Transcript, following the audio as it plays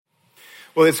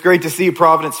Well, it's great to see you,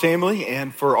 Providence family,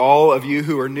 and for all of you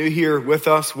who are new here with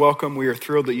us, welcome. We are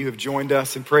thrilled that you have joined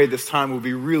us, and pray this time will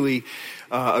be really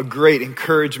a great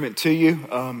encouragement to you.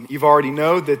 You've already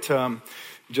know that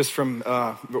just from,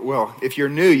 if you're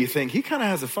new, you think, he kind of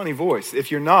has a funny voice.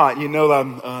 If you're not, you know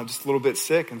that I'm just a little bit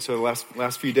sick, and so the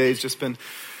last few days just been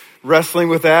wrestling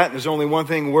with that. There's only one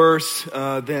thing worse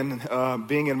than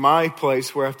being in my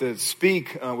place where I have to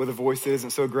speak with a voice that isn't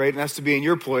so great, and that's to be in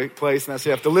your place, and that's to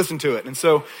have to listen to it. And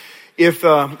so if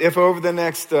over the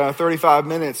next 35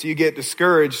 minutes you get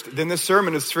discouraged, then this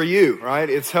sermon is for you, right?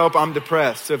 It's help. I'm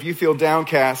depressed. So if you feel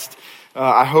downcast,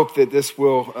 I hope that this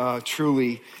will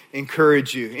truly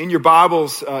encourage you. In your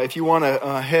Bibles, if you want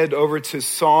to head over to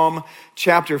Psalm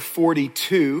chapter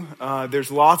 42, there's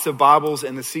lots of Bibles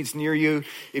in the seats near you.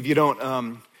 If you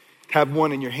don't have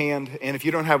one in your hand, and if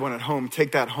you don't have one at home,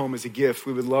 take that home as a gift.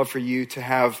 We would love for you to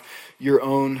have your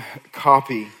own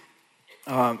copy.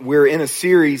 We're in a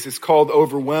series, it's called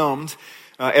Overwhelmed.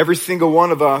 Every single one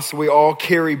of us, we all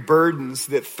carry burdens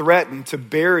that threaten to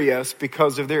bury us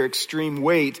because of their extreme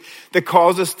weight that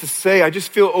cause us to say, I just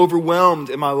feel overwhelmed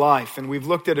in my life. And we've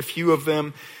looked at a few of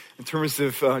them in terms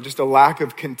of just a lack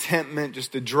of contentment,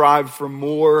 just a drive for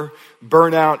more,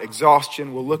 burnout,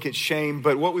 exhaustion. We'll look at shame.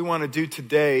 But what we want to do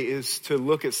today is to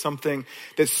look at something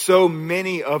that so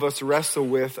many of us wrestle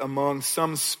with among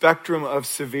some spectrum of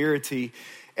severity,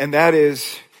 and that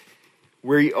is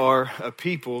we are a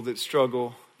people that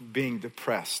struggle being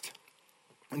depressed.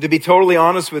 And to be totally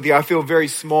honest with you, I feel very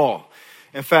small.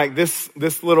 In fact,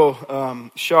 this little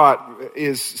shot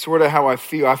is sort of how I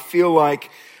feel. I feel like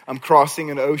I'm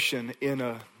crossing an ocean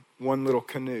in one little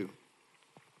canoe.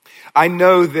 I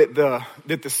know that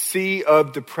the sea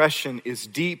of depression is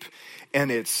deep,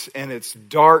 and it's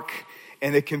dark,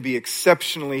 and it can be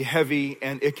exceptionally heavy,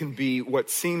 and it can be what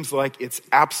seems like it's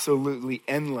absolutely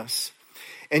endless.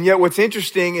 And yet what's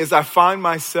interesting is I find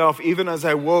myself, even as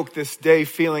I woke this day,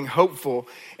 feeling hopeful.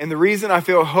 And the reason I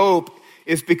feel hope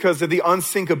is because of the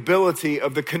unsinkability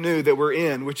of the canoe that we're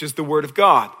in, which is the Word of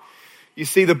God. You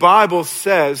see, the Bible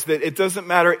says that it doesn't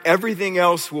matter, everything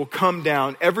else will come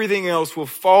down, everything else will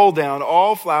fall down,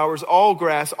 all flowers, all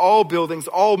grass, all buildings,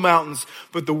 all mountains,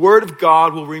 but the Word of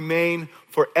God will remain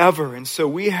forever. And so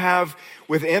we have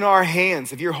within our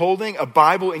hands, if you're holding a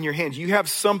Bible in your hands, you have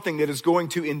something that is going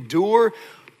to endure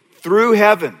through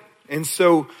heaven. And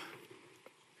so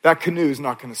that canoe is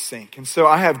not going to sink. And so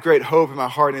I have great hope in my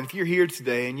heart. And if you're here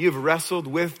today and you've wrestled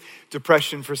with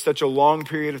depression for such a long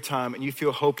period of time and you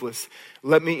feel hopeless,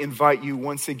 let me invite you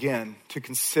once again to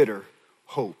consider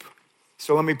hope.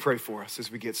 So let me pray for us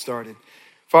as we get started.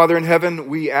 Father in heaven,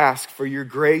 we ask for your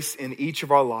grace in each of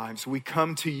our lives. We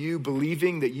come to you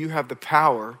believing that you have the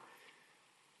power.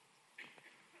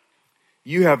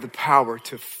 You have the power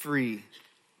to free.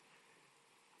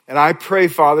 And I pray,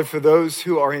 Father, for those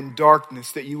who are in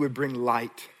darkness, that you would bring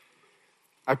light.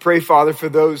 I pray, Father, for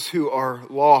those who are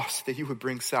lost, that you would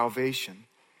bring salvation.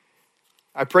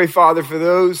 I pray, Father, for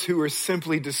those who are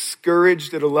simply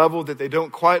discouraged at a level that they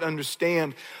don't quite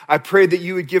understand. I pray that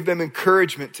you would give them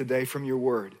encouragement today from your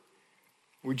word.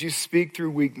 Would you speak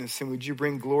through weakness, and would you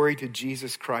bring glory to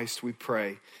Jesus Christ, we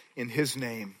pray. In his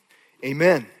name,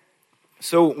 amen.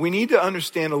 So we need to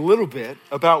understand a little bit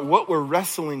about what we're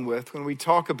wrestling with when we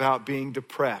talk about being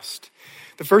depressed.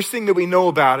 The first thing that we know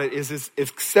about it is it's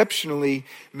exceptionally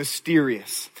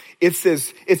mysterious. It's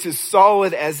as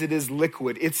solid as it is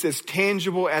liquid. It's as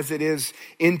tangible as it is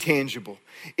intangible.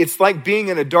 It's like being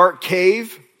in a dark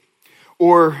cave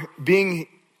or being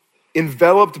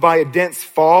enveloped by a dense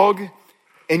fog,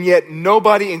 and yet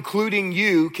nobody, including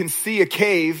you, can see a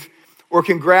cave or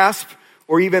can grasp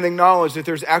or even acknowledge that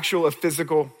there's a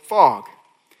physical fog.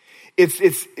 It's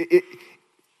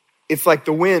like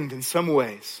the wind in some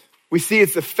ways. We see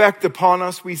its effect upon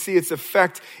us. We see its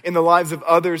effect in the lives of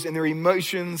others, in their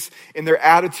emotions, in their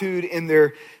attitude, in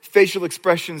their facial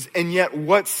expressions. And yet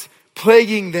what's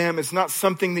plaguing them is not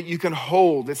something that you can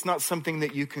hold. It's not something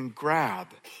that you can grab.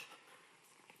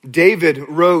 David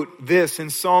wrote this in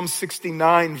Psalm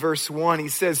 69, verse 1. He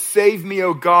says, "Save me,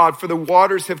 O God, for the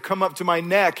waters have come up to my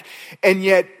neck." And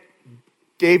yet,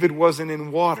 David wasn't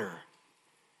in water.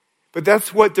 But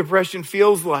that's what depression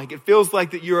feels like. It feels like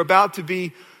that you're about to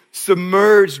be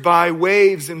submerged by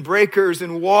waves and breakers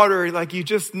and water, like you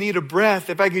just need a breath.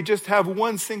 If I could just have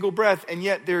one single breath, and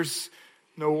yet there's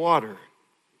no water.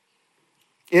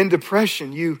 In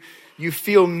depression, you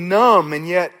feel numb, and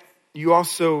yet you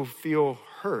also feel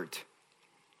hurt.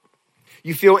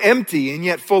 You feel empty and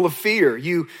yet full of fear.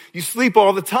 You sleep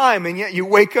all the time and yet you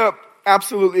wake up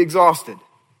absolutely exhausted.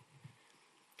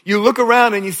 You look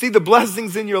around and you see the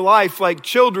blessings in your life, like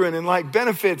children and like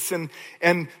benefits and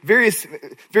various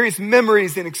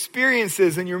memories and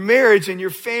experiences and your marriage and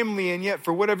your family. And yet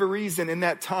for whatever reason in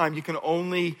that time, you can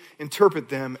only interpret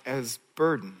them as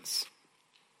burdens.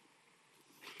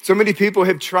 So many people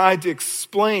have tried to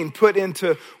explain, put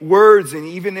into words and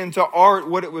even into art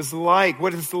what it was like,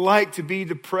 what it's like to be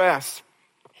depressed.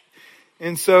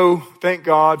 And so thank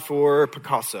God for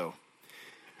Picasso.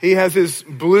 He has his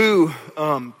blue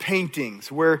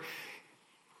paintings where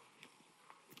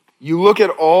you look at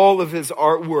all of his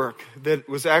artwork that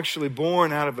was actually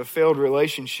born out of a failed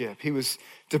relationship. He was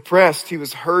depressed, he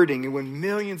was hurting, and when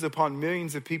millions upon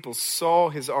millions of people saw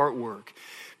his artwork,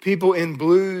 people in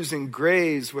blues and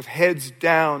grays with heads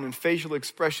down and facial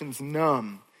expressions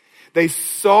numb, they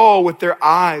saw with their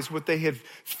eyes what they had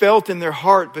felt in their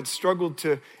heart but struggled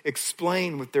to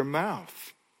explain with their mouth.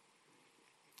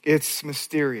 It's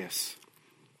mysterious.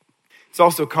 It's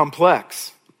also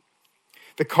complex.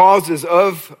 The causes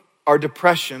of our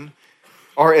depression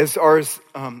are as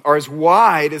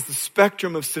wide as the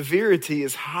spectrum of severity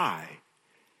is high.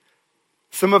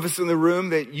 Some of us in the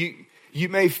room that you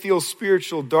may feel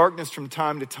spiritual darkness from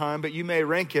time to time, but you may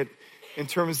rank it in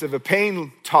terms of a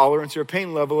pain tolerance or a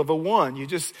pain level of a 1.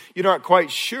 You're not quite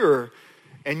sure.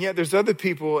 And yet there's other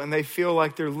people and they feel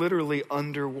like they're literally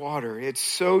underwater. It's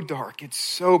so dark, it's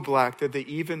so black that they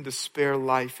even despair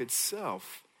life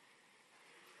itself.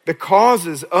 The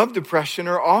causes of depression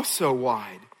are also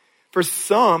wide. For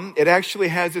some, it actually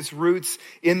has its roots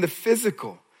in the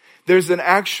physical. There's an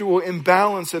actual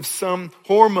imbalance of some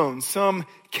hormone, some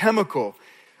chemical.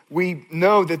 We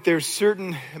know that there's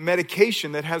certain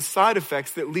medication that has side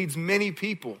effects that leads many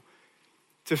people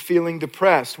to feeling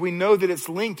depressed. We know that it's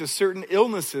linked to certain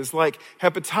illnesses like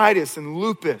hepatitis and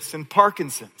lupus and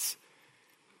Parkinson's.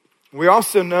 We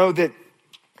also know that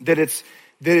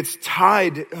it's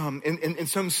tied in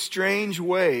some strange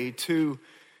way to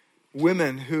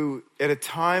women who, at a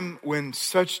time when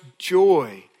such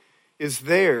joy is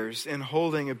theirs in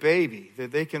holding a baby,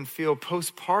 that they can feel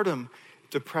postpartum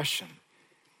depression.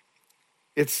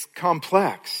 It's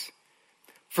complex.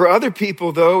 For other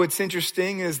people, though, it's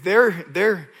interesting is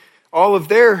all of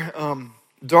their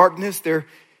darkness,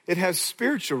 it has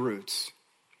spiritual roots.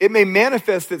 It may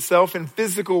manifest itself in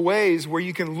physical ways where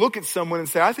you can look at someone and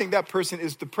say, I think that person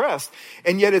is depressed.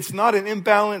 And yet it's not an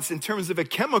imbalance in terms of a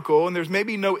chemical, and there's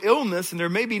maybe no illness and there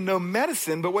may be no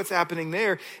medicine, but what's happening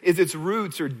there is its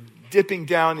roots are dipping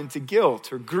down into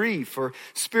guilt or grief or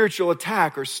spiritual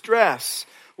attack or stress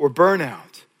or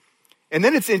burnout. And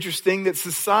then it's interesting that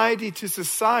society to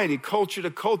society, culture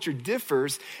to culture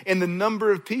differs in the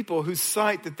number of people who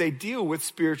cite that they deal with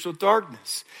spiritual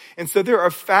darkness. And so there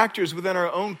are factors within our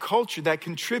own culture that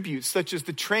contribute, such as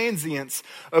the transience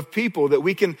of people, that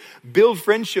we can build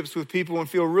friendships with people and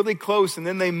feel really close, and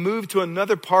then they move to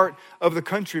another part of the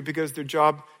country because their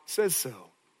job says so.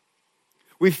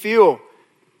 We feel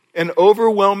an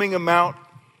overwhelming amount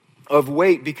of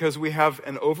weight because we have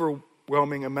an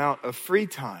overwhelming amount of free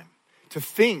time to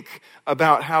think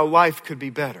about how life could be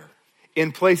better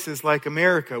in places like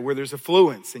America where there's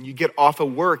affluence and you get off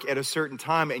of work at a certain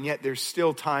time and yet there's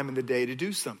still time in the day to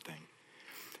do something.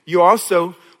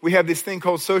 We have this thing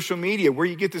called social media where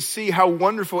you get to see how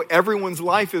wonderful everyone's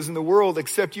life is in the world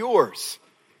except yours.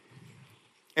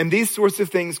 And these sorts of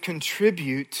things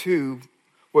contribute to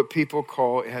what people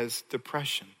call as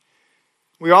depression.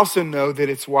 We also know that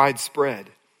it's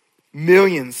widespread.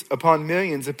 Millions upon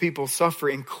millions of people suffer,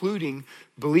 including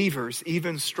believers,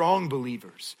 even strong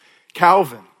believers.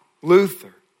 Calvin,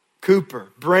 Luther, Cooper,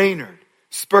 Brainerd,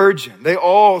 Spurgeon, they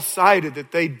all cited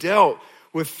that they dealt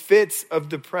with fits of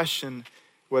depression,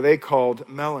 what they called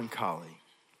melancholy.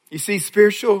 You see,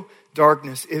 spiritual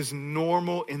darkness is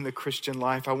normal in the Christian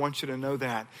life. I want you to know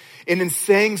that. And in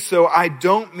saying so, I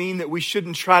don't mean that we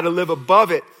shouldn't try to live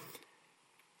above it.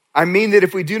 I mean that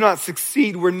if we do not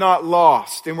succeed, we're not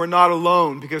lost and we're not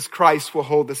alone because Christ will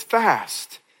hold us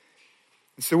fast.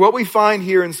 And so what we find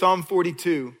here in Psalm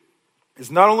 42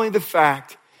 is not only the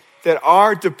fact that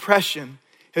our depression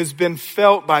has been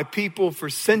felt by people for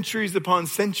centuries upon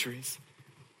centuries,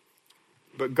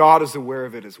 but God is aware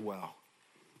of it as well.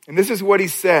 And this is what he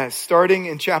says, starting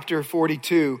in chapter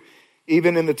 42,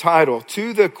 even in the title,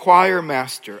 to the choir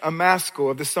master, a maskil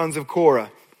of the sons of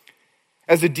Korah.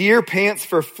 As a deer pants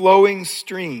for flowing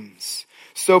streams,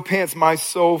 so pants my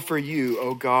soul for you,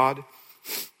 O God.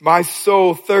 My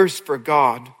soul thirsts for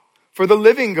God, for the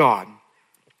living God.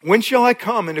 When shall I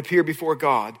come and appear before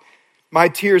God? My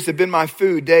tears have been my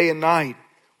food day and night,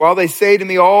 while they say to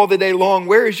me all the day long,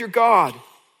 where is your God?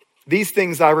 These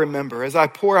things I remember as I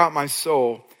pour out my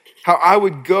soul. how I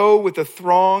would go with the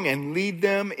throng and lead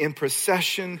them in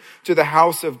procession to the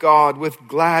house of God with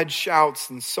glad shouts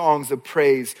and songs of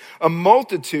praise, a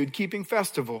multitude keeping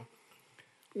festival.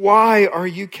 Why are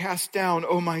you cast down,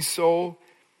 O my soul?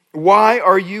 Why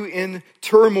are you in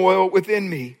turmoil within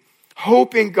me?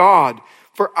 Hope in God,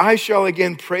 for I shall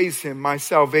again praise him, my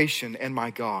salvation and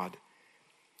my God.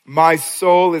 My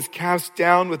soul is cast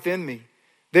down within me.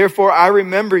 Therefore I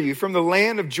remember you from the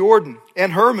land of Jordan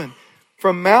and Hermon,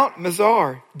 from Mount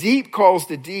Mizar. Deep calls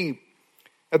to deep.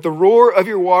 At the roar of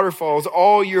your waterfalls,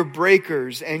 all your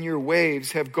breakers and your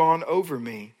waves have gone over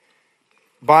me.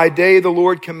 By day the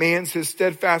Lord commands his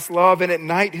steadfast love, and at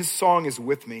night his song is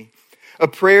with me, a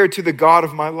prayer to the God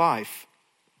of my life.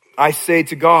 I say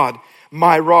to God,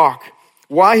 my rock,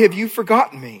 why have you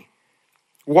forgotten me?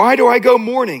 Why do I go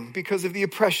mourning because of the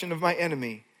oppression of my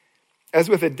enemy? As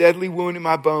with a deadly wound in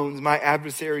my bones, my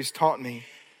adversaries taunt me,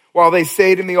 while they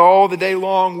say to me all the day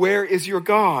long, where is your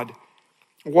God?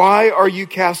 Why are you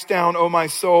cast down, O my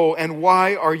soul, and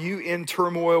why are you in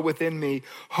turmoil within me?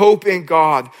 Hope in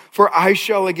God, for I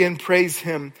shall again praise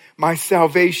him, my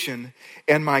salvation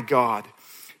and my God.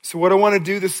 So what I want to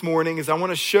do this morning is I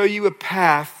want to show you a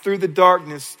path through the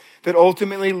darkness that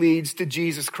ultimately leads to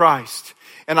Jesus Christ.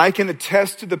 And I can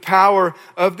attest to the power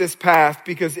of this path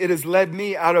because it has led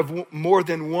me out of more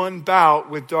than one bout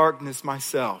with darkness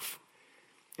myself.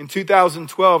 In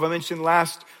 2012, I mentioned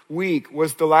last week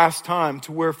was the last time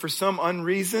to where for some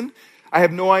unreason, I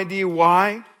have no idea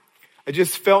why, I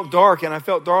just felt dark, and I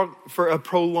felt dark for a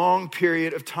prolonged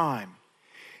period of time.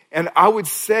 And I would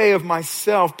say of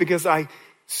myself, because I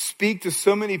speak to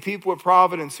so many people at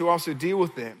Providence who also deal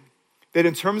with it, that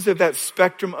in terms of that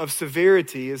spectrum of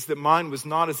severity is that mine was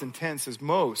not as intense as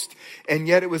most, and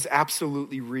yet it was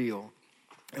absolutely real.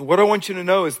 And what I want you to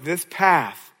know is this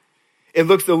path, it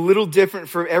looks a little different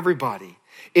for everybody.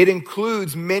 It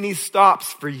includes many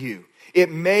stops for you.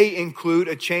 It may include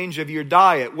a change of your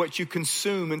diet, what you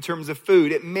consume in terms of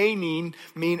food. It may mean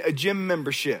a gym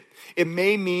membership. It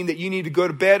may mean that you need to go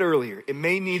to bed earlier. It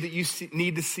may mean that you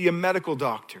need to see a medical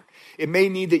doctor. It may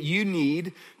mean that you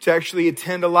need to actually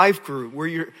attend a life group where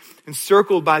you're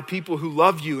encircled by people who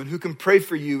love you and who can pray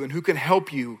for you and who can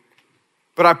help you.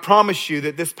 But I promise you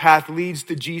that this path leads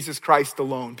to Jesus Christ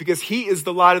alone because he is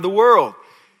the light of the world.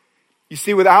 You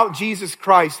see, without Jesus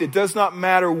Christ, it does not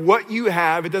matter what you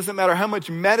have. It doesn't matter how much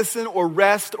medicine or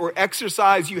rest or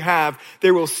exercise you have.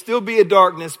 There will still be a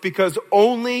darkness because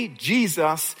only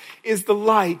Jesus is the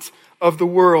light of the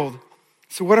world.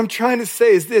 So what I'm trying to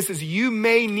say is this, is you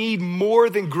may need more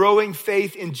than growing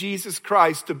faith in Jesus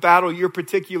Christ to battle your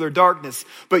particular darkness,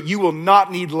 but you will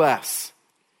not need less.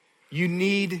 You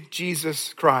need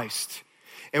Jesus Christ.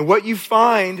 And what you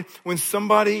find when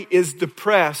somebody is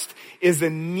depressed is a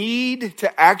need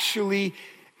to actually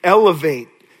elevate,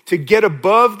 to get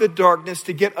above the darkness,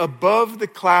 to get above the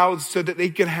clouds so that they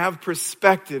can have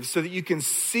perspective, so that you can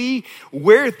see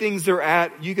where things are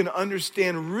at. You can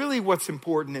understand really what's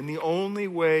important. And the only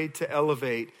way to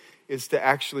elevate is to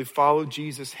actually follow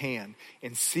Jesus' hand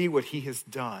and see what he has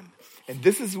done. And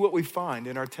this is what we find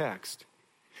in our text.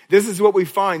 This is what we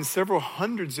find several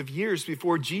hundreds of years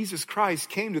before Jesus Christ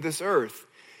came to this earth.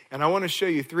 And I want to show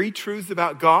you 3 truths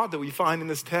about God that we find in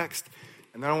this text.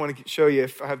 And then I want to show you,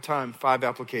 if I have time, 5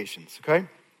 applications, okay?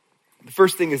 The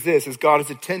first thing is this, is God is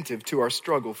attentive to our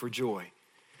struggle for joy.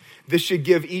 This should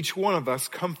give each one of us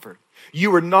comfort.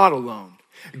 You are not alone.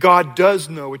 God does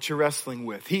know what you're wrestling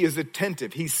with. He is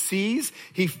attentive. He sees,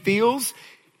 he feels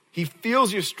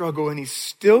your struggle, and he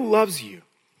still loves you.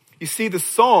 You see, the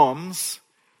Psalms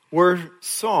were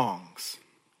songs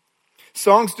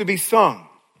to be sung.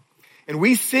 And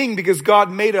we sing because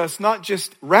God made us not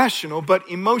just rational, but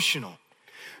emotional.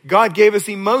 God gave us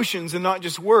emotions and not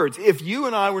just words. If you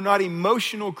and I were not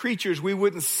emotional creatures, we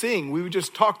wouldn't sing. We would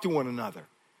just talk to one another.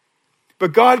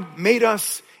 But God made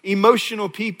us emotional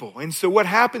people. And so what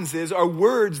happens is our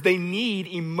words, they need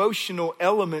emotional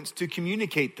elements to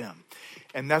communicate them.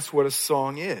 And that's what a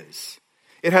song is.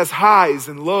 It has highs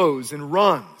and lows and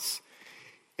runs.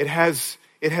 It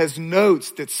has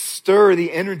notes that stir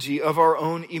the energy of our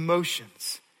own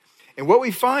emotions. And what we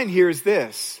find here is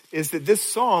that this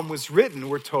psalm was written,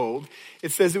 we're told.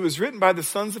 It says it was written by the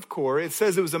sons of Korah. It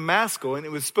says it was a maskil, and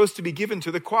it was supposed to be given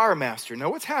to the choir master.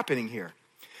 Now, what's happening here?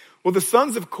 Well, the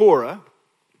sons of Korah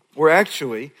were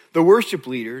actually the worship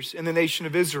leaders in the nation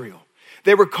of Israel.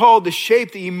 They were called to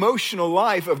shape the emotional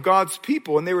life of God's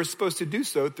people, and they were supposed to do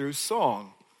so through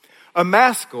song. A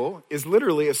maskil is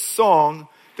literally a song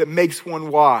that makes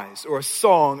one wise, or a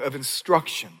song of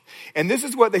instruction. And this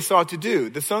is what they sought to do.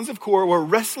 The sons of Korah were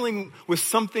wrestling with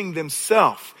something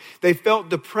themselves. They felt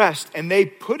depressed, and they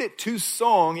put it to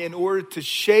song in order to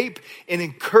shape and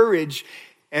encourage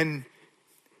and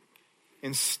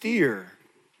steer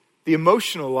the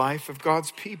emotional life of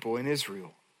God's people in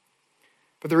Israel.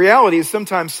 But the reality is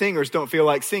sometimes singers don't feel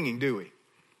like singing, do we?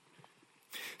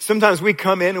 Sometimes we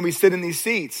come in and we sit in these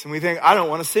seats and we think, I don't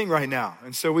want to sing right now.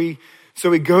 And so we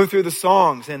go through the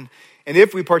songs, and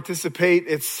if we participate,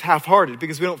 it's half-hearted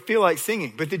because we don't feel like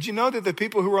singing. But did you know that the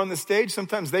people who are on the stage,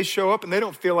 sometimes they show up and they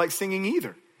don't feel like singing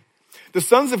either? The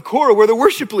sons of Korah were the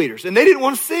worship leaders, and they didn't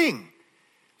want to sing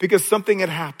because something had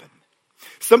happened.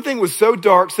 Something was so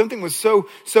dark, something was so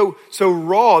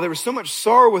raw, there was so much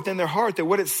sorrow within their heart that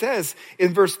what it says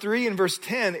in verse 3 and verse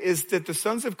 10 is that the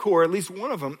sons of Korah, at least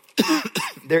one of them,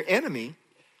 their enemy,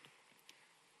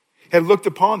 had looked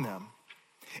upon them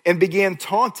and began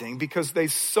taunting because they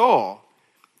saw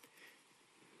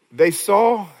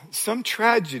some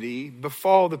tragedy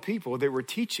befall the people that were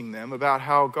teaching them about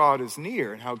how God is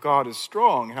near and how God is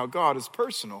strong, and how God is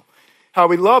personal, how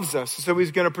he loves us, so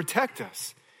he's going to protect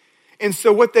us. And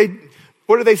so what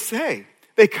do they say?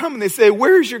 They come and they say,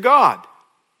 where's your God?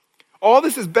 All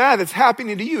this is bad that's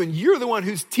happening to you, and you're the one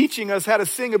who's teaching us how to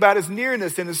sing about his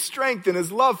nearness and his strength and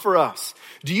his love for us.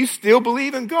 Do you still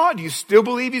believe in God? Do you still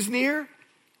believe he's near?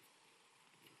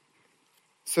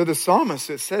 So the psalmist,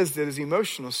 it says that his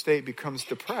emotional state becomes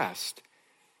depressed.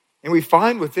 And we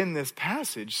find within this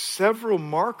passage several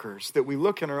markers that we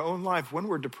look in our own life when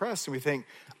we're depressed and we think,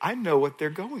 I know what they're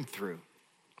going through.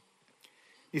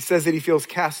 He says that he feels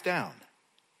cast down.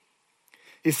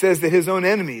 He says that his own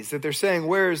enemies, that they're saying,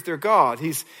 where is their God?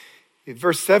 In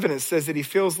verse 7, it says that he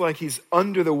feels like he's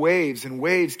under the waves, and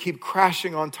waves keep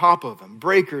crashing on top of him,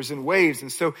 breakers and waves.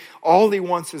 And so all he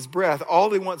wants is breath.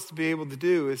 All he wants to be able to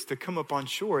do is to come up on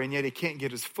shore, and yet he can't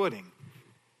get his footing.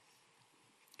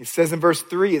 It says in verse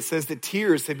 3, it says that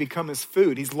tears have become his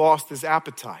food. He's lost his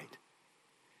appetite.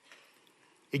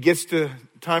 He gets to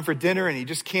time for dinner, and he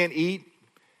just can't eat.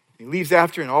 He leaves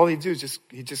after, and all he does is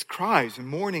he just cries, and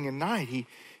morning and night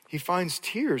he finds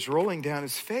tears rolling down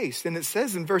his face. And it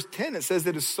says in verse 10, it says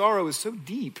that his sorrow is so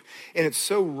deep and it's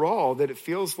so raw that it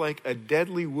feels like a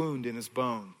deadly wound in his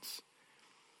bones.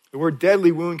 The word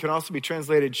deadly wound can also be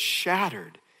translated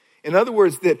shattered. In other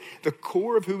words, that the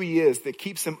core of who he is, that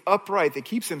keeps him upright, that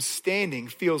keeps him standing,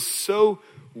 feels so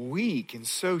weak and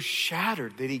so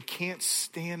shattered that he can't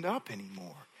stand up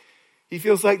anymore. He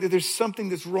feels like that there's something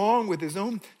that's wrong with his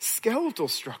own skeletal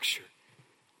structure.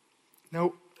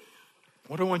 Now,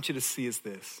 what I want you to see is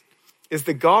this, is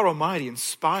that God Almighty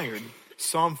inspired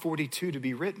Psalm 42 to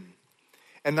be written.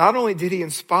 And not only did he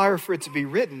inspire for it to be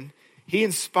written, he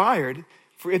inspired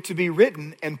for it to be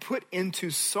written and put into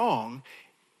a song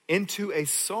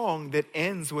that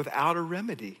ends without a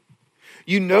remedy.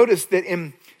 You notice that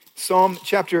in Psalm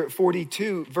chapter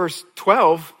 42, verse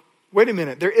 12, wait a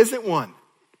minute, there isn't one.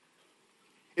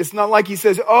 It's not like he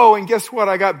says, oh, and guess what?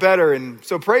 I got better, and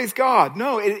so praise God.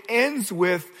 No, it ends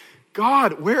with,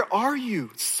 God, where are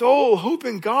you? Soul, hope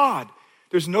in God.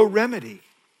 There's no remedy.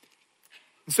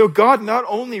 And so God not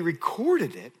only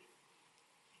recorded it,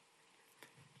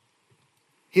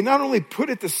 he not only put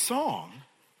it to song,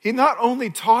 he not only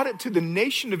taught it to the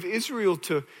nation of Israel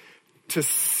to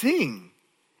sing,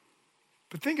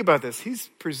 but think about this. He's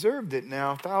preserved it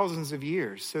now thousands of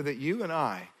years so that you and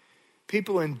I,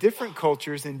 people in different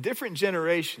cultures, in different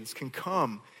generations, can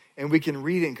come and we can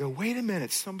read it and go, wait a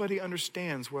minute, somebody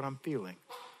understands what I'm feeling.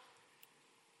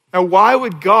 Now, why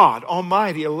would God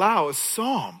Almighty allow a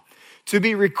psalm to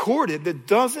be recorded that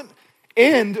doesn't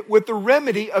end with the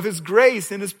remedy of his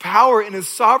grace and his power and his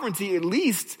sovereignty, at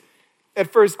least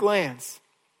at first glance?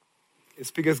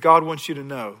 It's because God wants you to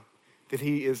know that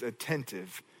he is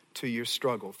attentive to your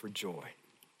struggle for joy.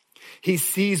 He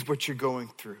sees what you're going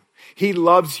through. He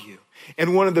loves you.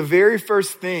 And one of the very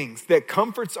first things that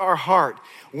comforts our heart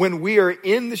when we are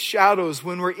in the shadows,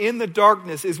 when we're in the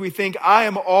darkness, is we think, I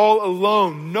am all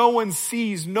alone. No one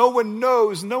sees, no one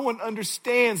knows, no one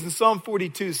understands. And Psalm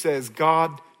 42 says,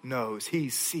 God knows, he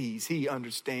sees, he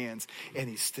understands, and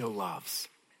he still loves.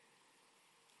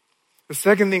 The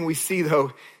second thing we see,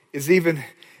 though, is even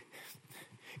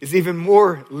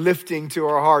more lifting to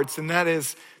our hearts, and that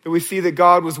is that we see that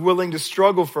God was willing to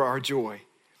struggle for our joy.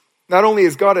 Not only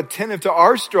is God attentive to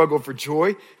our struggle for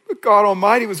joy, but God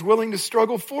Almighty was willing to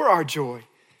struggle for our joy.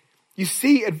 You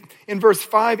see in verse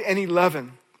 5 and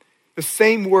 11, the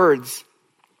same words.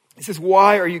 It says,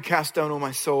 why are you cast down, O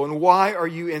my soul? And why are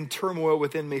you in turmoil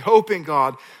within me? Hope in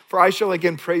God, for I shall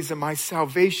again praise him, my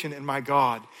salvation and my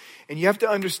God. And you have to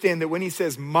understand that when he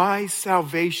says, my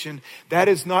salvation, that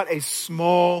is not a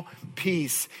small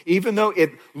piece. Even though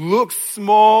it looks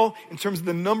small in terms of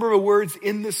the number of words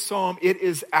in this psalm, it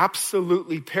is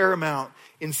absolutely paramount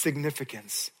in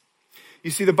significance.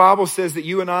 You see, the Bible says that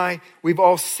you and I, we've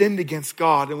all sinned against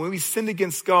God. And when we sinned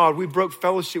against God, we broke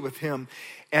fellowship with him.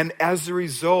 And as a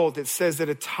result, it says that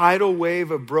a tidal wave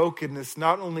of brokenness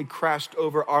not only crashed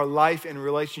over our life and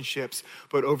relationships,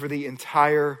 but over the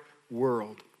entire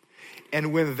world.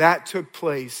 And when that took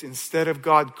place, instead of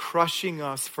God crushing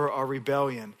us for our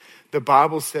rebellion, the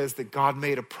Bible says that God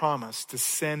made a promise to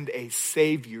send a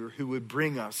Savior who would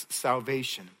bring us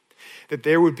salvation. That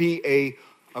there would be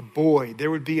a boy,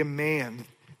 there would be a man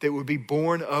that would be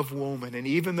born of woman. And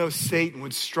even though Satan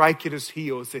would strike at his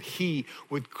heels, that he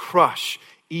would crush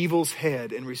evil's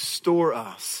head and restore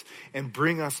us and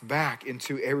bring us back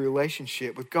into a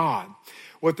relationship with God.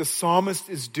 What the psalmist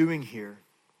is doing here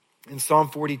in Psalm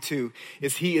 42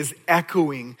 is he is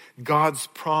echoing God's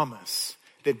promise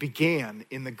that began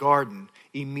in the garden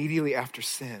immediately after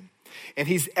sin. And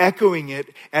he's echoing it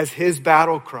as his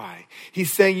battle cry.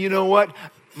 He's saying, you know what?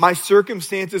 My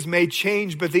circumstances may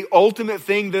change, but the ultimate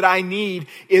thing that I need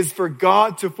is for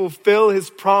God to fulfill his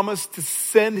promise to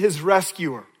send his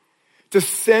rescuer, to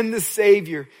send the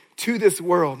Savior to this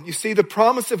world. You see, the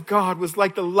promise of God was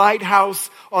like the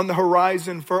lighthouse on the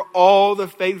horizon for all the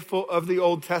faithful of the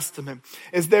Old Testament.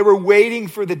 As they were waiting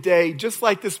for the day, just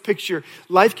like this picture,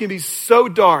 life can be so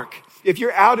dark. If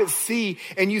you're out at sea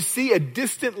and you see a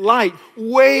distant light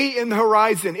way in the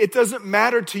horizon, it doesn't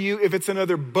matter to you if it's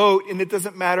another boat, and it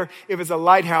doesn't matter if it's a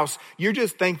lighthouse. You're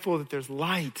just thankful that there's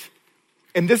light.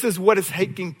 And this is what is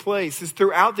taking place. Is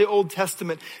throughout the Old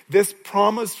Testament, this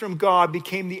promise from God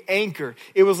became the anchor.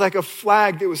 It was like a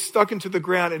flag that was stuck into the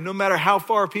ground. And no matter how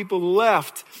far people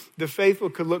left, the faithful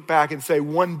could look back and say,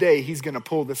 one day he's going to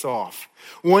pull this off.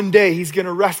 One day he's going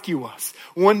to rescue us.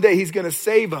 One day he's going to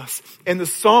save us. And the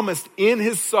psalmist, in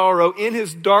his sorrow, in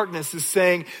his darkness, is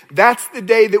saying, that's the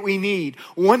day that we need.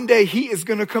 One day he is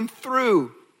going to come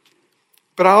through.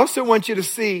 But I also want you to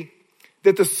see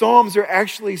that the Psalms are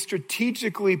actually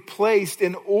strategically placed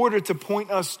in order to point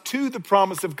us to the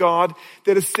promise of God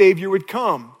that a Savior would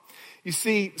come. You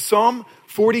see, Psalm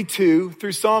 42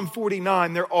 through Psalm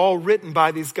 49, they're all written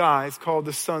by these guys called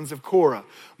the sons of Korah.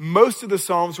 Most of the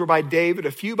Psalms were by David,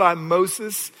 a few by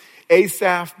Moses,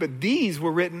 Asaph, but these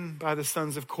were written by the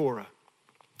sons of Korah.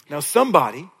 Now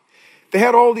they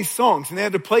had all these songs and they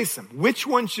had to place them. Which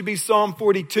one should be Psalm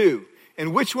 42?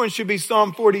 And which one should be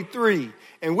Psalm 43?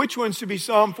 And which one should be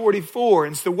Psalm 44?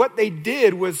 And so what they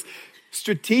did was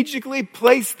strategically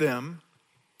place them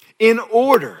in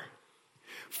order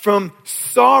from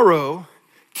sorrow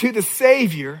to the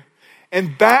Savior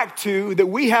and back to that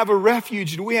we have a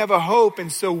refuge and we have a hope,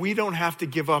 and so we don't have to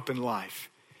give up in life.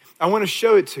 I want to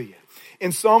show it to you.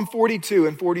 In Psalm 42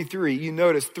 and 43, you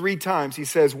notice 3 times he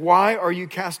says, why are you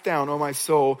cast down, O my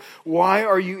soul? Why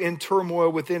are you in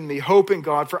turmoil within me? Hope in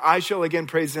God, for I shall again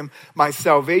praise him, my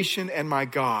salvation and my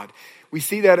God. We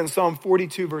see that in Psalm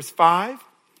 42 verse 5,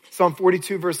 Psalm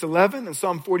 42 verse 11, and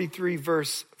Psalm 43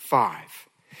 verse 5.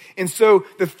 And so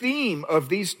the theme of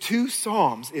these 2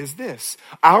 Psalms is this: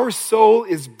 our soul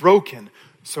is broken,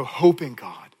 so hope in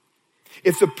God.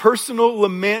 It's a personal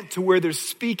lament to where they're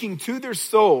speaking to their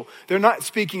soul. They're not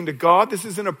speaking to God. This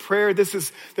isn't a prayer.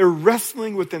 They're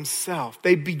wrestling with themselves.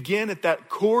 They begin at that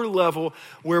core level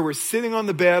where we're sitting on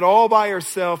the bed all by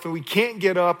ourselves and we can't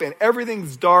get up and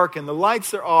everything's dark and the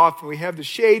lights are off and we have the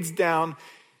shades down.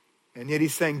 And yet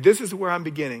he's saying, this is where I'm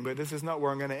beginning, but this is not where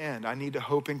I'm going to end. I need to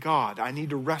hope in God. I need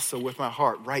to wrestle with my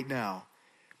heart right now.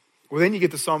 Well, then you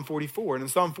get to Psalm 44. And in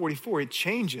Psalm 44, it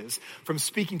changes from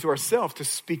speaking to ourselves to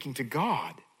speaking to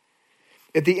God.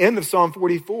 At the end of Psalm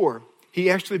 44, he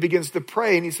actually begins to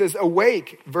pray and he says,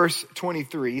 awake, verse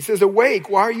 23. He says, awake,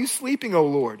 why are you sleeping, O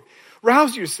Lord?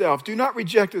 Rouse yourself, do not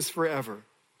reject us forever.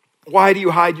 Why do you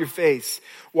hide your face?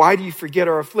 Why do you forget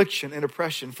our affliction and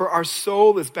oppression? For our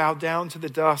soul is bowed down to the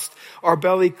dust. Our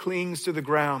belly clings to the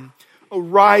ground. Oh,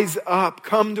 rise up,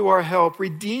 come to our help,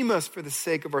 redeem us for the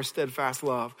sake of our steadfast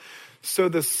love. So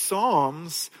the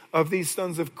Psalms of these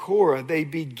sons of Korah, they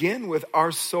begin with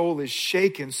our soul is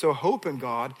shaken, so hope in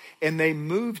God, and they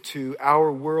move to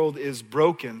our world is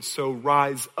broken, so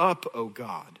rise up, O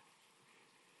God.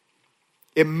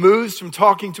 It moves from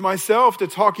talking to myself to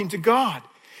talking to God.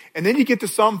 And then you get to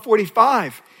Psalm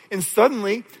 45, and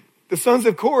suddenly the sons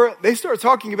of Korah, they start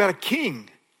talking about a king.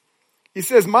 He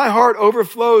says, my heart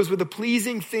overflows with a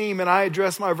pleasing theme, and I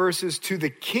address my verses to the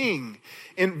king.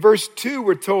 In verse 2,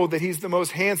 we're told that he's the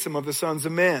most handsome of the sons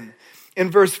of men. In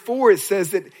verse 4, it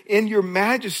says that in your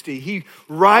majesty, he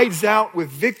rides out with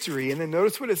victory. And then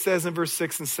notice what it says in verse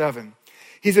 6 and 7.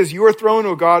 He says, your throne,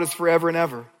 O God, is forever and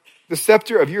ever. The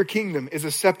scepter of your kingdom is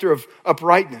a scepter of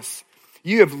uprightness.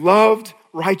 You have loved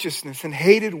righteousness and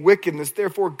hated wickedness.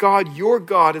 Therefore, God, your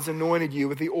God, has anointed you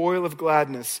with the oil of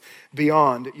gladness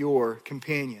beyond your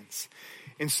companions.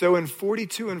 And so in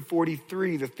 42 and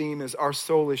 43, the theme is our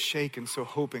soul is shaken, so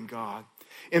hope in God.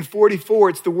 In 44,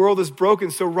 it's the world is broken,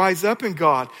 so rise up in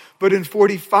God. But in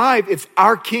 45, it's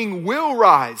our King will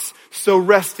rise, so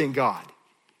rest in God.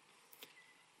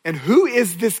 And who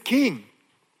is this King?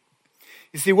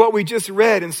 You see, what we just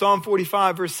read in Psalm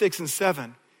 45, verse 6 and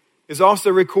 7 is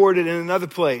also recorded in another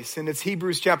place. And it's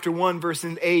Hebrews chapter 1,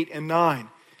 verses 8 and 9.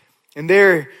 And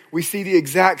there we see the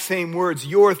exact same words.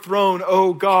 Your throne,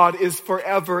 O God, is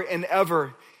forever and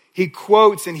ever. He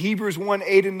quotes in Hebrews 1,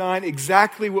 8 and 9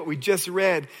 exactly what we just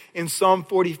read in Psalm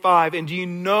 45. And do you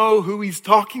know who he's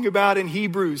talking about in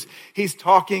Hebrews? He's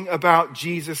talking about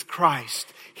Jesus Christ.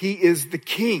 He is the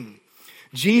King.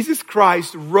 Jesus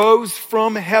Christ rose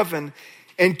from heaven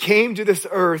and came to this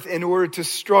earth in order to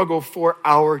struggle for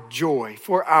our joy,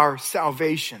 for our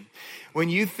salvation. When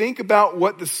you think about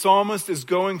what the psalmist is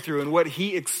going through and what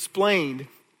he explained,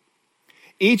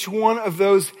 each one of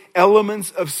those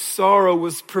elements of sorrow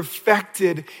was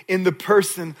perfected in the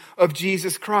person of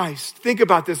Jesus Christ. Think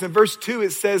about this. In verse 2,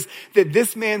 it says that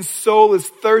this man's soul is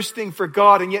thirsting for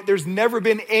God, and yet there's never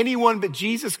been anyone but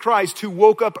Jesus Christ who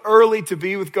woke up early to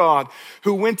be with God,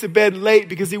 who went to bed late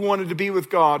because he wanted to be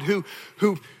with God, who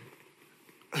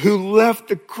left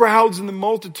the crowds and the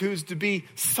multitudes to be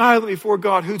silent before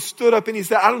God, who stood up and he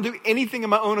said, I don't do anything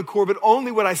of my own accord, but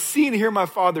only what I see and hear my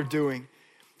Father doing.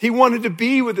 He wanted to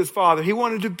be with his Father. He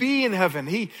wanted to be in heaven.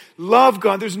 He loved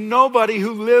God. There's nobody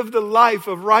who lived a life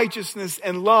of righteousness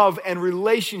and love and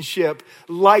relationship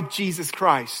like Jesus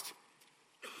Christ.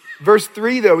 Verse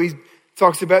 3, though, he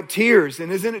talks about tears.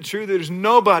 And isn't it true that there's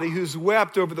nobody who's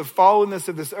wept over the fallenness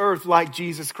of this earth like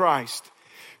Jesus Christ?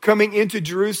 Coming into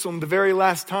Jerusalem the very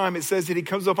last time, it says that he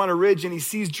comes up on a ridge and he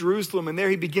sees Jerusalem, and there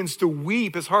he begins to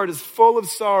weep. His heart is full of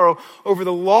sorrow over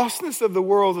the lostness of the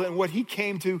world and what he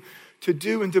came to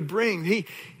do and to bring.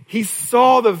 He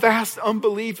saw the vast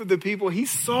unbelief of the people. He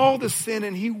saw the sin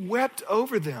and he wept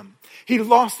over them. He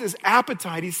lost his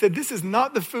appetite. He said, this is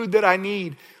not the food that I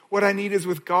need. What I need is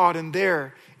with God. And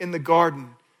there in the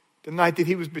garden, the night that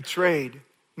he was betrayed,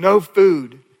 no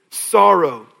food,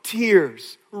 sorrow,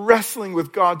 tears, wrestling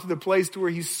with God to the place to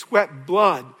where he sweat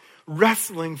blood,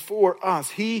 wrestling for us.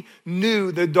 He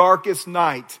knew the darkest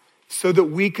night so that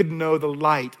we could know the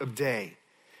light of day.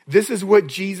 This is what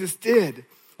Jesus did.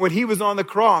 When he was on the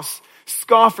cross,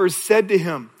 scoffers said to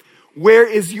him, where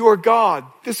is your God?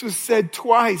 This was said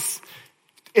twice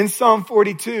in Psalm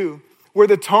 42, where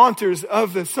the taunters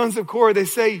of the sons of Korah, they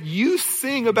say, you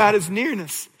sing about his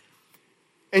nearness.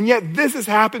 And yet this has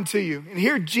happened to you. And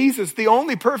here Jesus, the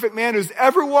only perfect man who's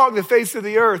ever walked the face of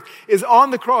the earth, is on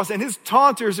the cross. And his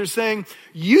taunters are saying,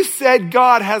 you said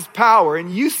God has power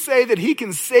and you say that he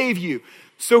can save you.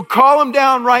 So call him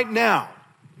down right now.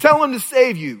 Tell him to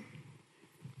save you.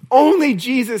 Only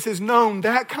Jesus has known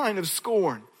that kind of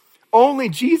scorn. Only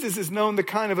Jesus has known the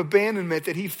kind of abandonment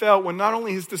that he felt when not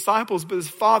only his disciples, but his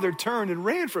Father turned and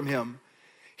ran from him.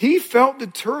 He felt the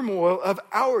turmoil of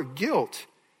our guilt.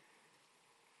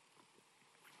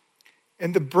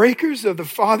 And the breakers of the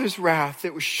Father's wrath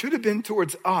that should have been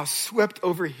towards us swept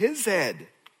over his head.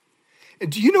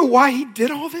 And do you know why he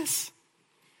did all this?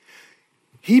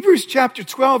 Hebrews chapter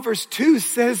 12 verse 2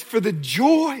 says, for the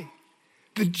joy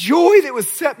that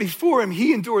was set before him,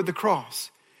 he endured the cross.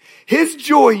 His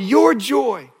joy, your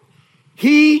joy.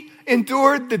 He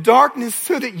endured the darkness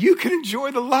so that you can enjoy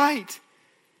the light.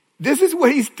 This is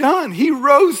what he's done. He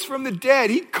rose from the dead.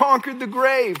 He conquered the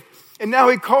grave. And now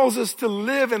he calls us to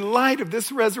live in light of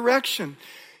this resurrection.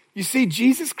 You see,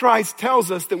 Jesus Christ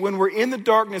tells us that when we're in the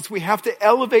darkness, we have to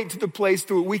elevate to the place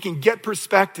to where we can get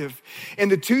perspective. And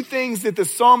the two things that the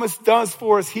psalmist does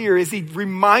for us here is he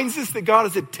reminds us that God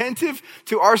is attentive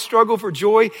to our struggle for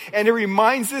joy. And he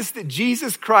reminds us that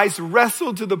Jesus Christ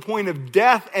wrestled to the point of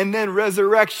death and then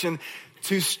resurrection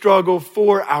to struggle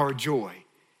for our joy.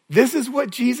 This is what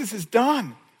Jesus has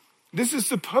done. This is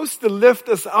supposed to lift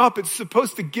us up. It's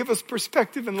supposed to give us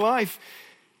perspective in life.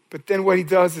 But then what he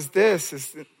does is this,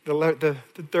 is the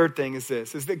third thing is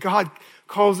this, is that God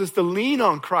calls us to lean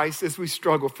on Christ as we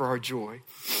struggle for our joy.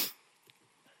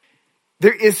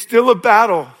 There is still a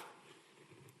battle.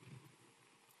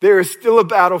 There is still a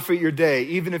battle for your day,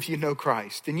 even if you know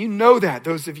Christ. And you know that,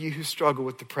 those of you who struggle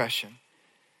with depression.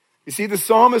 You see, the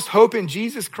psalmist's hope in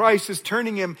Jesus Christ is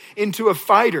turning him into a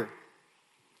fighter.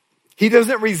 He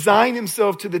doesn't resign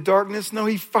himself to the darkness. No,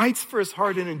 he fights for his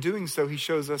heart, and in doing so, he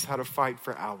shows us how to fight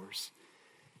for ours.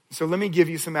 So let me give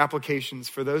you some applications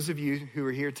for those of you who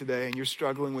are here today and you're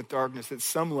struggling with darkness at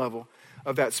some level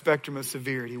of that spectrum of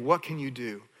severity. What can you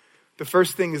do? The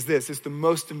first thing is this. It's the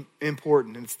most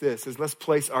important, and it's this, is let's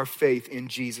place our faith in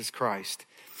Jesus Christ.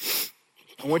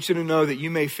 I want you to know that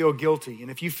you may feel guilty, and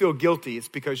if you feel guilty, it's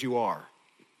because you are.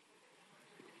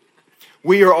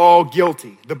 We are all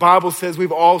guilty. The Bible says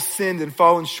we've all sinned and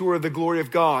fallen short of the glory of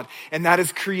God, and that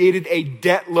has created a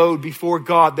debt load before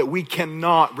God that we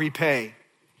cannot repay.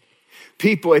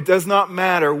 People, it does not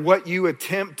matter what you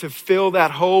attempt to fill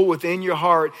that hole within your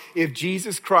heart. If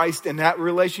Jesus Christ and that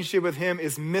relationship with him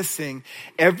is missing,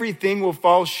 everything will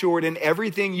fall short, and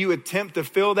everything you attempt to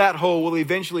fill that hole will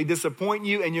eventually disappoint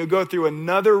you, and you'll go through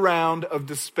another round of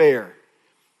despair.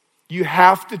 You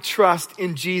have to trust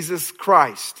in Jesus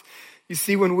Christ. You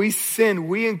see, when we sin,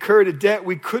 we incurred a debt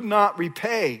we could not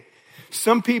repay.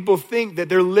 Some people think that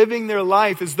they're living their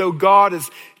life as though God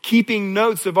is keeping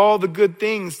notes of all the good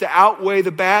things to outweigh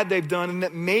the bad they've done, and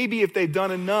that maybe if they've done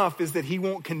enough is that he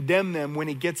won't condemn them when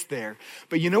he gets there.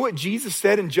 But you know what Jesus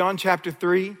said in John chapter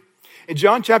 3? In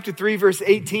John chapter 3, verse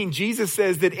 18, Jesus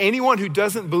says that anyone who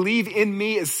doesn't believe in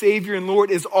me as Savior and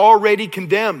Lord is already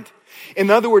condemned. In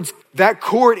other words, that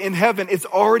court in heaven, it's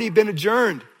already been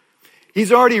adjourned.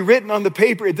 He's already written on the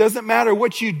paper, it doesn't matter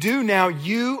what you do now,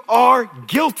 you are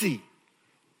guilty.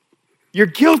 You're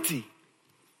guilty.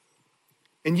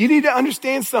 And you need to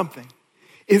understand something.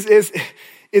 Is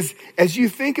as you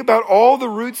think about all the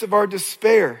roots of our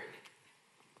despair,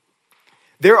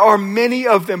 there are many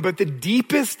of them, but the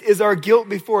deepest is our guilt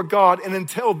before God. And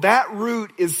until that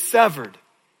root is severed,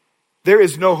 there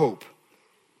is no hope.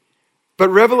 But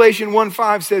Revelation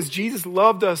 1:5 says Jesus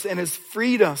loved us and has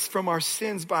freed us from our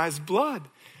sins by his blood.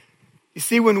 You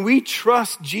see, when we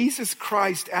trust Jesus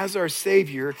Christ as our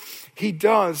Savior, he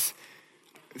does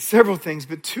several things,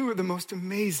 but two are the most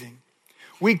amazing.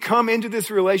 We come into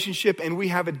this relationship and we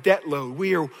have a debt load.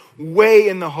 We are way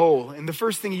in the hole. And the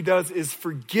first thing he does is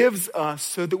forgives us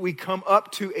so that we come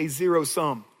up to a zero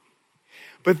sum.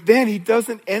 But then he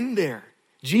doesn't end there.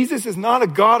 Jesus is not a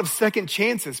God of second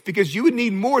chances, because you would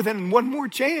need more than one more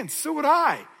chance. So would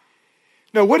I.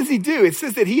 Now, what does he do? It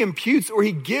says that he imputes, or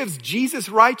he gives Jesus'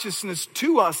 righteousness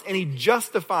to us, and he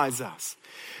justifies us.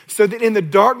 So that in the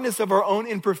darkness of our own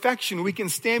imperfection, we can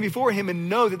stand before him and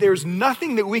know that there's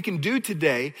nothing that we can do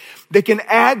today that can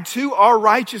add to our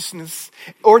righteousness,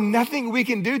 or nothing we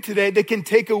can do today that can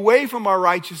take away from our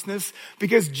righteousness,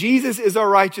 because Jesus is our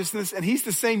righteousness, and he's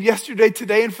the same yesterday,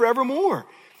 today, and forevermore.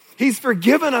 He's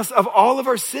forgiven us of all of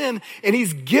our sin, and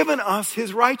he's given us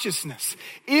his righteousness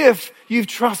if you've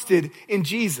trusted in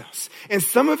Jesus. And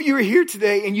some of you are here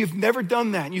today and you've never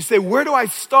done that. And you say, where do I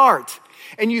start?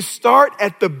 And you start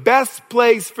at the best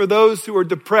place for those who are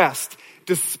depressed: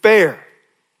 despair.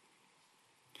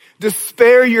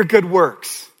 Despair your good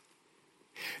works.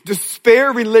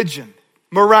 Despair religion,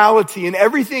 morality, and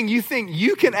everything you think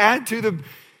you can add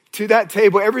to that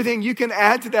table, everything you can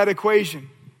add to that equation.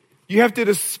 You have to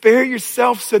despair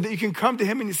yourself so that you can come to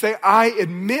him and you say, I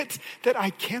admit that I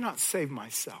cannot save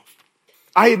myself.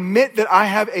 I admit that I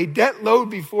have a debt load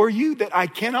before you that I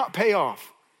cannot pay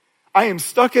off. I am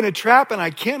stuck in a trap and I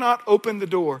cannot open the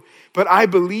door. But I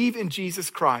believe in Jesus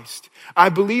Christ. I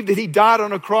believe that he died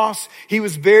on a cross, he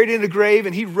was buried in a grave,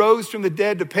 and he rose from the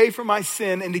dead to pay for my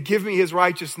sin and to give me his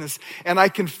righteousness. And I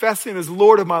confess him as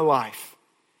Lord of my life.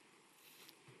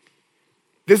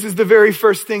 This is the very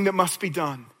first thing that must be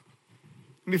done.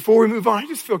 Before we move on, I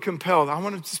just feel compelled. I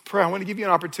want to just pray. I want to give you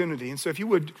an opportunity. And so if you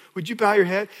would you bow your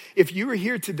head? If you are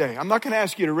here today, I'm not going to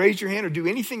ask you to raise your hand or do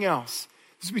anything else.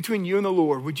 This is between you and the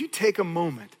Lord. Would you take a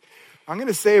moment? I'm going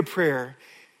to say a prayer.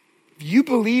 If you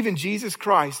believe in Jesus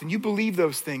Christ and you believe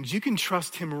those things, you can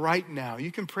trust him right now.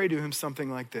 You can pray to him something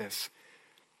like this.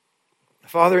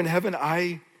 Father in heaven,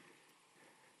 I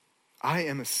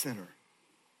am a sinner.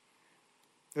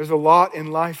 There's a lot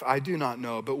in life I do not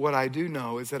know, but what I do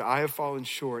know is that I have fallen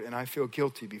short and I feel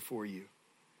guilty before you.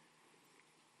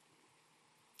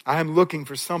 I am looking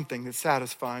for something that's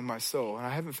satisfying my soul, and I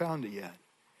haven't found it yet.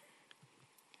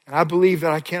 And I believe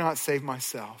that I cannot save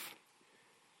myself.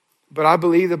 But I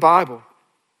believe the Bible.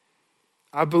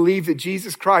 I believe that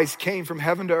Jesus Christ came from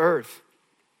heaven to earth.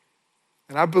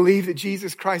 And I believe that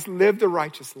Jesus Christ lived a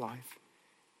righteous life.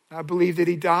 And I believe that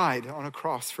he died on a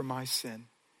cross for my sin.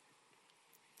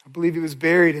 I believe he was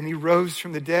buried and he rose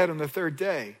from the dead on the third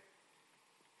day.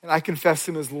 And I confess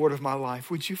him as Lord of my life.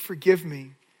 Would you forgive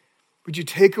me? Would you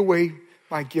take away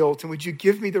my guilt? And would you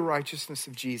give me the righteousness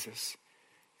of Jesus?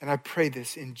 And I pray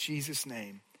this in Jesus'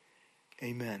 name.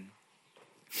 Amen.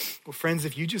 Well, friends,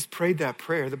 if you just prayed that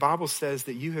prayer, the Bible says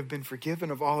that you have been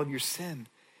forgiven of all of your sin.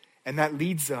 And that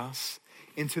leads us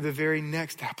into the very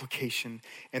next application.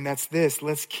 And that's this: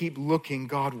 let's keep looking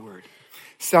Godward.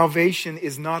 Salvation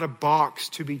is not a box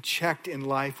to be checked in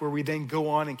life where we then go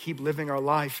on and keep living our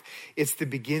life. It's the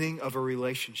beginning of a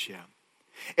relationship.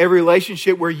 A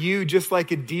relationship where you, just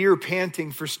like a deer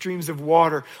panting for streams of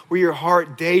water, where your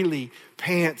heart daily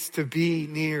pants to be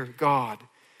near God.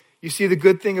 You see, the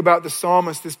good thing about the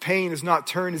psalmist, this pain has not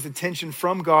turned his attention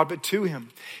from God, but to him.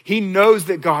 He knows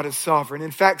that God is sovereign. In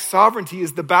fact, sovereignty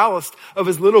is the ballast of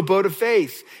his little boat of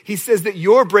faith. He says that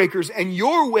your breakers and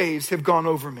your waves have gone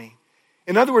over me.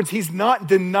 In other words, he's not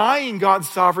denying God's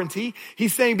sovereignty.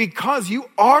 He's saying, because you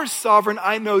are sovereign,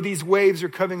 I know these waves are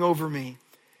coming over me.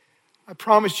 I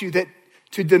promise you that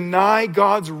to deny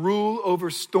God's rule over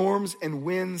storms and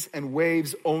winds and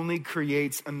waves only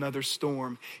creates another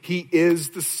storm. He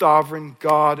is the sovereign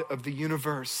God of the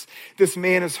universe. This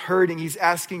man is hurting. He's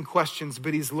asking questions,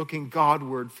 but he's looking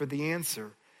Godward for the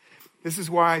answer. This is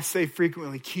why I say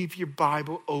frequently, keep your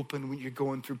Bible open when you're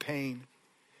going through pain.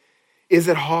 Is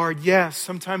it hard? Yes.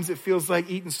 Sometimes it feels like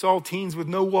eating saltines with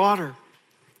no water.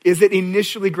 Is it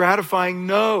initially gratifying?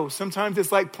 No. Sometimes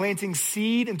it's like planting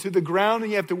seed into the ground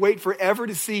and you have to wait forever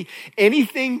to see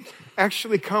anything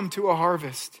actually come to a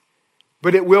harvest.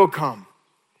 But it will come.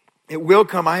 It will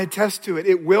come. I attest to it.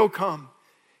 It will come.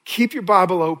 Keep your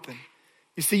Bible open.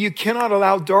 You see, you cannot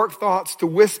allow dark thoughts to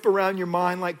wisp around your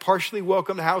mind like partially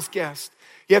welcomed house guests.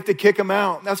 You have to kick them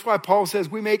out. That's why Paul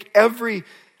says we take every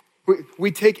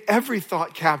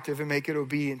thought captive and make it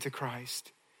obedient to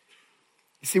Christ.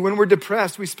 You see, when we're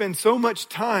depressed, we spend so much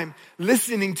time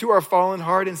listening to our fallen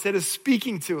heart instead of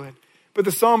speaking to it. But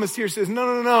the psalmist here says,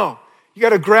 no. You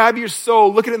got to grab your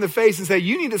soul, look it in the face and say,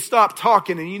 you need to stop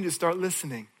talking and you need to start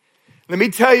listening. Let me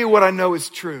tell you what I know is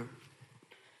true.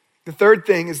 The third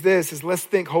thing is let's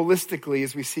think holistically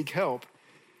as we seek help.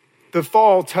 The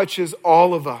fall touches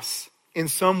all of us in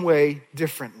some way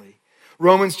differently.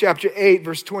 Romans chapter 8,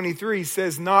 verse 23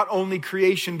 says, not only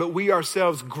creation, but we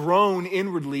ourselves groan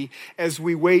inwardly as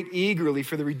we wait eagerly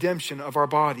for the redemption of our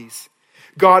bodies.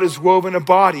 God has woven a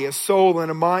body, a soul,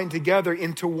 and a mind together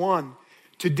into one.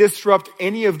 To disrupt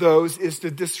any of those is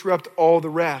to disrupt all the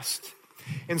rest.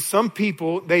 And some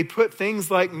people, they put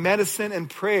things like medicine and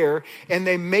prayer and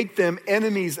they make them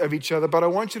enemies of each other. But I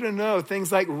want you to know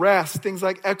things like rest, things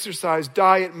like exercise,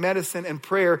 diet, medicine, and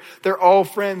prayer, they're all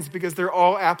friends because they're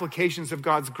all applications of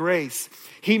God's grace.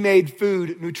 He made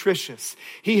food nutritious.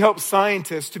 He helped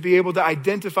scientists to be able to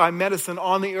identify medicine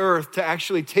on the earth to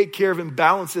actually take care of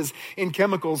imbalances in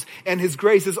chemicals. And his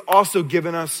grace has also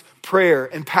given us prayer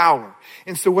and power.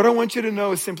 And so what I want you to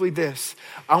know is simply this.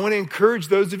 I want to encourage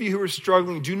those of you who are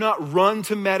struggling, do not run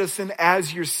to medicine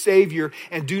as your savior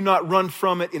and do not run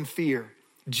from it in fear.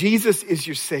 Jesus is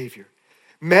your savior.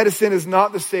 Medicine is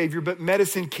not the savior, but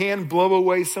medicine can blow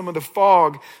away some of the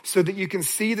fog so that you can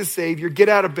see the savior, get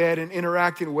out of bed, and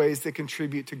interact in ways that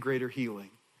contribute to greater healing.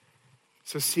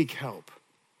 So seek help.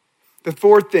 The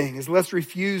fourth thing is let's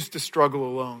refuse to struggle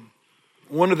alone.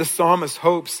 One of the psalmist's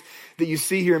hopes that you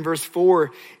see here in verse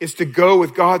 4 is to go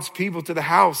with God's people to the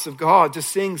house of God, to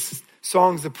sing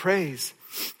songs of praise.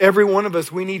 Every one of us,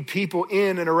 we need people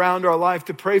in and around our life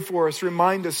to pray for us,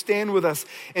 remind us, stand with us,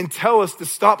 and tell us to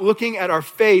stop looking at our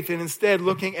faith and instead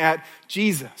looking at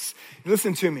Jesus.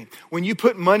 Listen to me. When you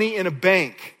put money in a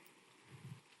bank,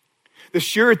 the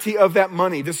surety of that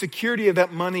money, the security of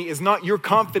that money is not your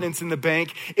confidence in the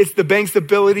bank, it's the bank's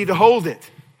ability to hold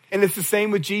it. And it's the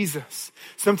same with Jesus.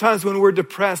 Sometimes when we're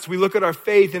depressed, we look at our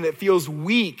faith and it feels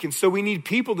weak. And so we need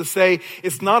people to say,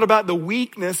 it's not about the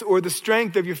weakness or the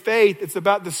strength of your faith. It's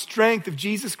about the strength of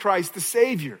Jesus Christ, the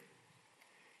Savior.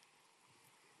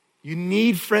 You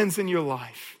need friends in your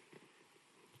life.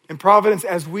 And Providence,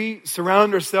 as we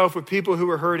surround ourselves with people who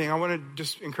are hurting, I want to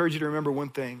just encourage you to remember one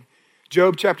thing.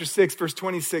 Job chapter 6, verse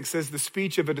 26 says, the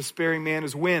speech of a despairing man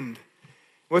is wind.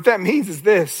 What that means is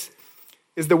this.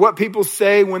 Is that what people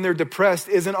say when they're depressed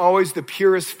isn't always the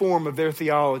purest form of their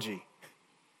theology.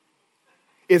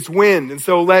 It's wind, and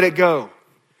so let it go.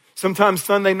 Sometimes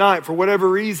Sunday night, for whatever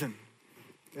reason,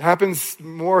 it happens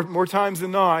more times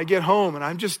than not, I get home and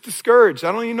I'm just discouraged.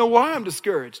 I don't even know why I'm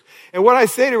discouraged. And what I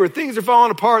say to her, things are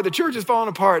falling apart, the church is falling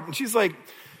apart. And she's like,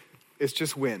 it's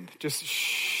just wind, just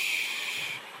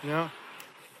shh, you know?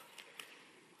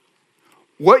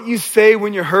 What you say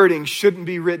when you're hurting shouldn't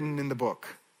be written in the book.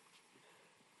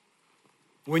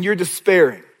 When you're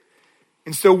despairing.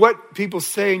 And so what people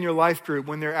say in your life group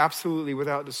when they're absolutely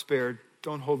without despair,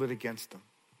 don't hold it against them.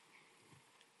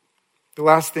 The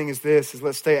last thing is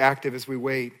let's stay active as we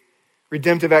wait.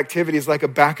 Redemptive activity is like a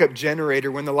backup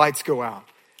generator when the lights go out.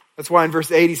 That's why in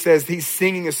verse 8 he says he's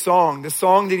singing a song. The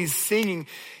song that he's singing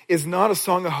is not a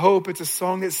song of hope. It's a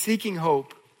song that's seeking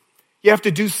hope. You have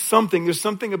to do something. There's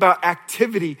something about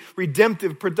activity,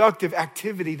 redemptive, productive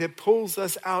activity that pulls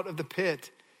us out of the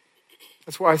pit.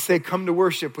 That's why I say come to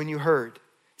worship when you heard.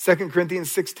 2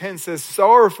 Corinthians 6:10 says,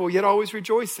 sorrowful yet always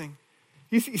rejoicing.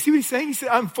 You see what he's saying? He said,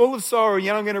 I'm full of sorrow,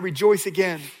 yet I'm going to rejoice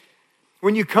again.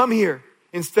 When you come here,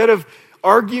 instead of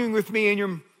arguing with me in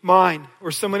your mind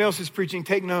or someone else is preaching,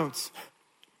 take notes.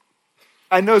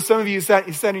 I know some of you sat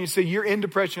and you say, you're in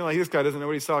depression. You're like, this guy doesn't know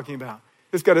what he's talking about.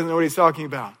 This guy doesn't know what he's talking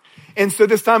about. And so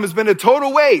this time has been a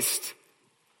total waste.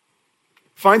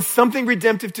 Find something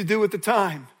redemptive to do with the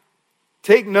time.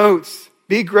 Take notes.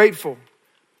 Be grateful.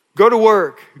 Go to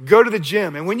work. Go to the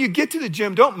gym. And when you get to the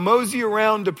gym, don't mosey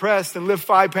around depressed and lift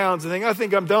 5 pounds and think, I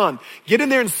think I'm done. Get in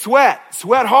there and sweat.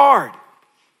 Sweat hard.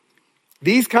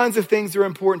 These kinds of things are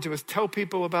important to us. Tell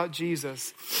people about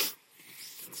Jesus.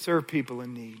 Serve people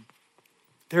in need.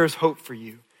 There is hope for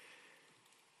you.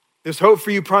 There's hope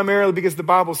for you primarily because the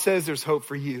Bible says there's hope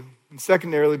for you. And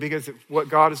secondarily because of what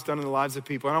God has done in the lives of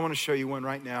people. And I want to show you one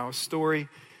right now. A story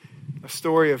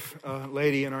of a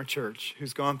lady in our church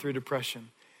who's gone through depression.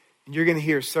 And you're going to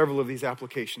hear several of these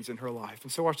applications in her life.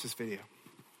 And so watch this video.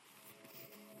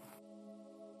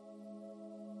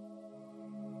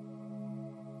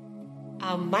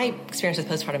 My experience with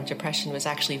postpartum depression was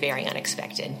actually very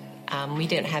unexpected. We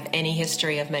didn't have any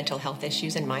history of mental health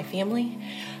issues in my family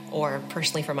or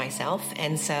personally for myself.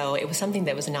 And so it was something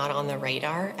that was not on the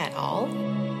radar at all.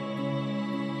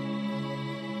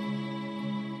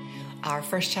 Our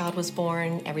first child was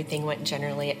born. Everything went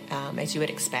generally as you would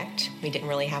expect. We didn't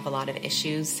really have a lot of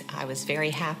issues. I was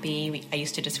very happy. I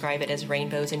used to describe it as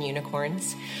rainbows and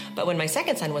unicorns. But when my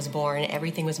second son was born,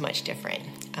 everything was much different.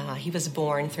 He was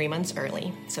born 3 months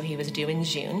early. So he was due in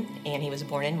June, and he was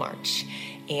born in March.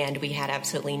 And we had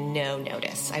absolutely no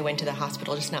notice. I went to the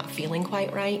hospital just not feeling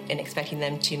quite right and expecting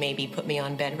them to maybe put me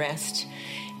on bed rest.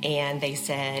 And they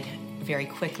said very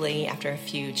quickly, after a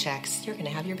few checks, you're going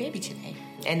to have your baby today.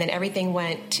 And then everything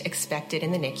went expected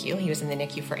in the NICU. He was in the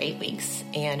NICU for 8 weeks.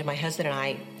 And my husband and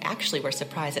I actually were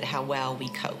surprised at how well we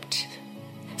coped.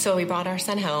 So we brought our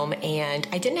son home, and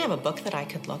I didn't have a book that I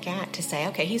could look at to say,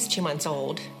 okay, he's 2 months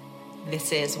old.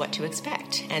 This is what to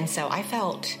expect. And so I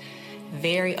felt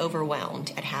very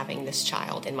overwhelmed at having this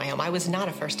child in my home. I was not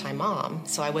a first-time mom,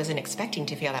 so I wasn't expecting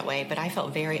to feel that way, but I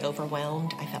felt very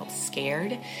overwhelmed. I felt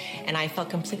scared, and I felt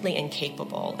completely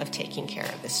incapable of taking care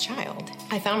of this child.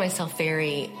 I found myself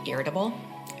very irritable,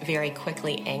 very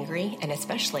quickly angry, and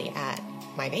especially at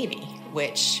my baby,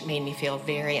 which made me feel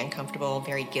very uncomfortable,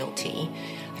 very guilty.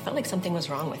 I felt like something was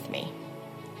wrong with me.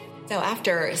 So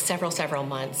after several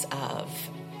months of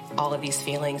all of these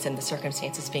feelings and the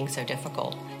circumstances being so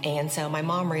difficult. And so my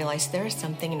mom realized there is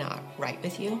something not right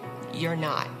with you. You're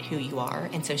not who you are.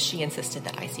 And so she insisted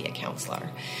that I see a counselor.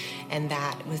 And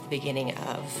that was the beginning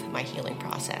of my healing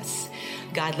process.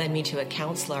 God led me to a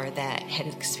counselor that had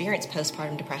experienced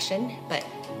postpartum depression, but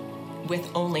with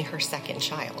only her second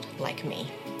child, like me.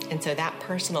 And so that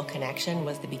personal connection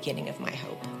was the beginning of my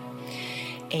hope.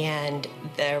 And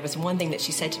there was one thing that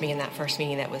she said to me in that first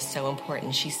meeting that was so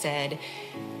important. She said,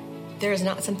 there is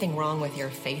not something wrong with your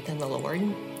faith in the Lord.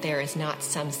 There is not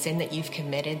some sin that you've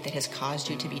committed that has caused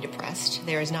you to be depressed.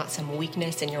 There is not some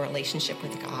weakness in your relationship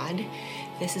with God.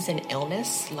 This is an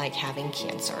illness like having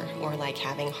cancer or like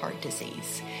having heart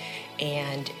disease.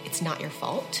 And it's not your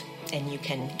fault, and you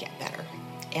can get better.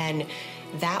 And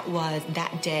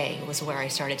that day was where I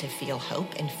started to feel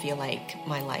hope and feel like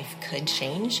my life could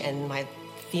change and my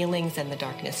feelings and the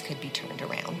darkness could be turned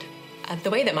around. The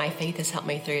way that my faith has helped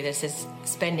me through this is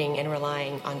spending and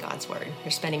relying on God's Word,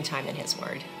 or spending time in His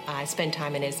Word. I spend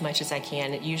time in it as much as I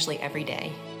can, usually every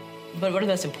day. But one of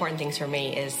the most important things for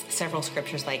me is several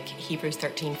scriptures like Hebrews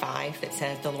 13:5 that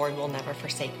says, the Lord will never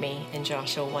forsake me, and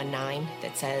Joshua 1:9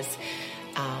 that says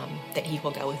that He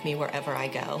will go with me wherever I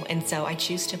go. And so I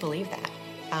choose to believe that.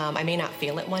 I may not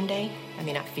feel it one day. I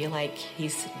may not feel like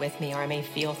He's with me, or I may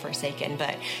feel forsaken,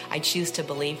 but I choose to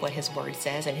believe what His Word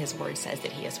says, and His Word says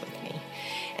that He is with me.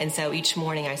 And so each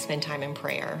morning I spend time in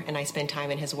prayer, and I spend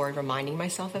time in His Word reminding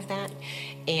myself of that.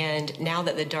 And now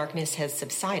that the darkness has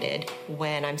subsided,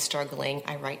 when I'm struggling,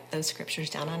 I write those scriptures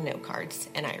down on note cards,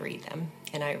 and I read them,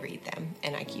 and I read them,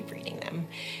 and I keep reading them.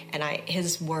 And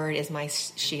His Word is my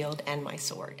shield and my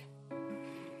sword.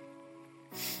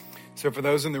 So for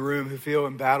those in the room who feel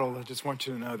embattled, I just want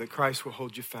you to know that Christ will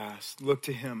hold you fast. Look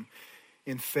to Him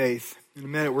in faith. In a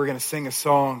minute, we're going to sing a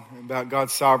song about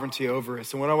God's sovereignty over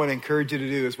us. And what I want to encourage you to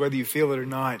do is, whether you feel it or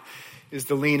not, is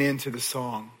to lean into the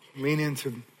song. Lean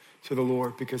into to the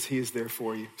Lord because he is there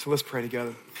for you. So let's pray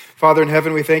together. Father in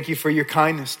heaven, we thank you for your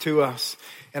kindness to us.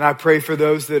 And I pray for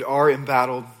those that are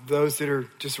embattled, those that are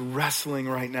just wrestling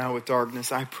right now with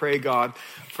darkness. I pray, God,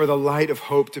 for the light of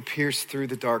hope to pierce through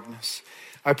the darkness.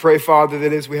 I pray, Father,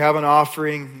 that as we have an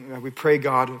offering, we pray,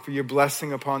 God, for your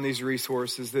blessing upon these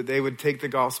resources, that they would take the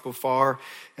gospel far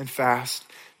and fast.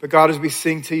 But God, as we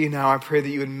sing to you now, I pray that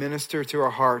you would minister to our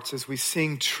hearts as we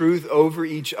sing truth over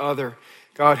each other.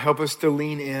 God, help us to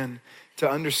lean in, to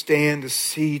understand, to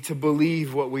see, to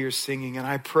believe what we are singing. And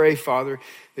I pray, Father,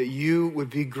 that you would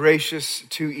be gracious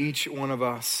to each one of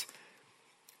us,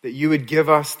 that you would give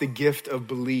us the gift of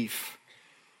belief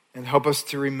and help us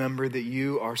to remember that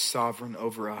you are sovereign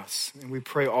over us. And we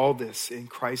pray all this in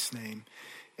Christ's name.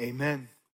 Amen.